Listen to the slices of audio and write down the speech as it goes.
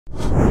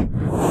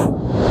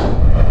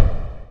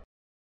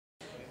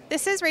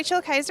This is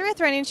Rachel Kaiser with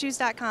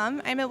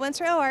RunningShoes.com. I'm at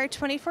Winter OR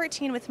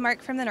 2014 with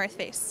Mark from the North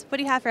Face. What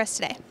do you have for us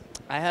today?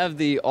 I have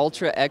the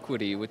Ultra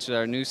Equity, which is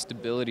our new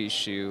stability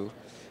shoe.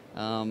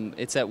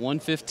 It's at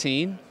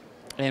 115,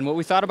 and what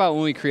we thought about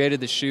when we created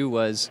the shoe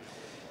was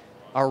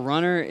our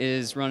runner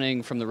is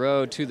running from the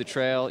road to the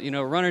trail. You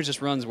know, a runner just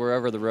runs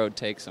wherever the road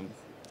takes them,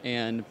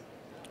 and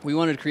we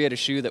wanted to create a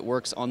shoe that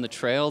works on the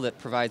trail that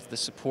provides the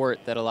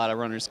support that a lot of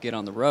runners get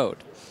on the road.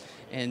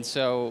 And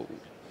so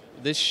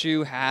this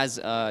shoe has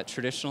a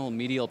traditional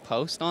medial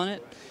post on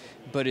it,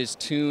 but is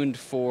tuned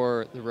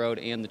for the road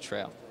and the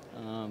trail.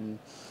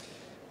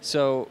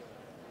 So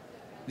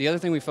the other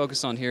thing we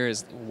focus on here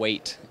is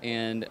weight,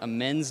 and a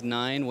men's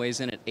 9 weighs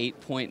in at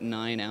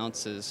 8.9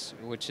 ounces,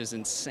 which is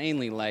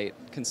insanely light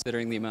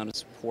considering the amount of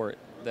support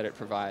that it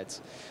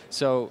provides.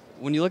 So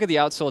when you look at the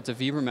outsole, it's a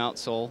Vibram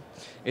outsole.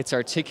 It's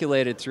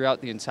articulated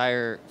throughout the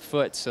entire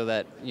foot so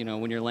that, you know,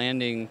 when you're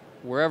landing,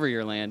 wherever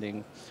you're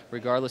landing,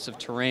 regardless of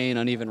terrain,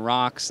 uneven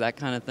rocks, that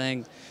kind of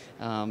thing,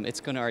 it's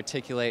going to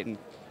articulate and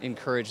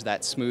encourage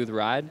that smooth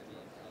ride.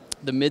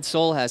 The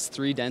midsole has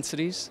 3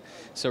 densities,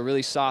 so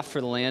really soft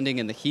for the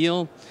landing and the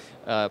heel,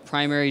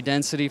 primary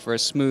density for a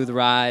smooth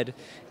ride,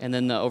 and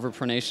then the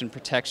overpronation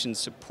protection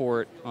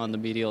support on the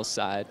medial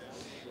side.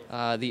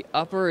 The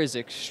upper is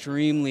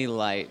extremely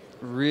light,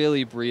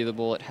 really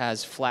breathable. It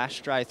has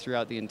FlashDry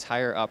throughout the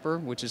entire upper,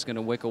 which is going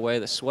to wick away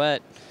the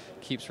sweat,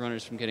 keeps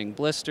runners from getting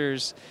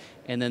blisters.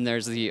 And then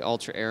there's the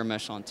Ultra Air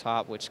Mesh on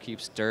top, which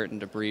keeps dirt and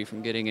debris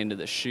from getting into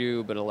the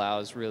shoe, but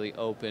allows really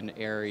open,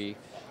 airy,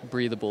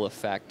 breathable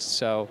effect.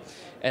 So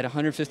at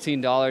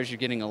 $115, you're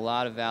getting a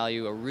lot of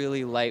value, a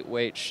really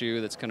lightweight shoe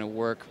that's going to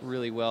work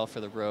really well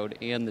for the road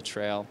and the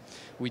trail.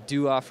 We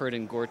do offer it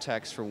in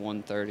Gore-Tex for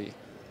 $130.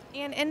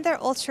 And in their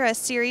Ultra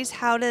series,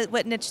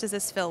 what niche does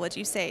this fill, would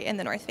you say, in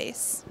the North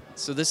Face?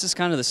 So this is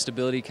kind of the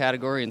stability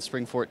category. In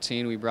spring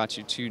 14, we brought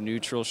you 2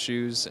 neutral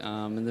shoes,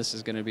 and this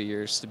is going to be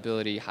your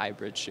stability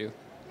hybrid shoe.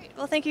 Great.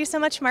 Well, thank you so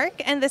much,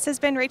 Mark. And this has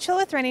been Rachel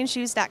with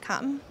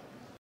RunningShoes.com.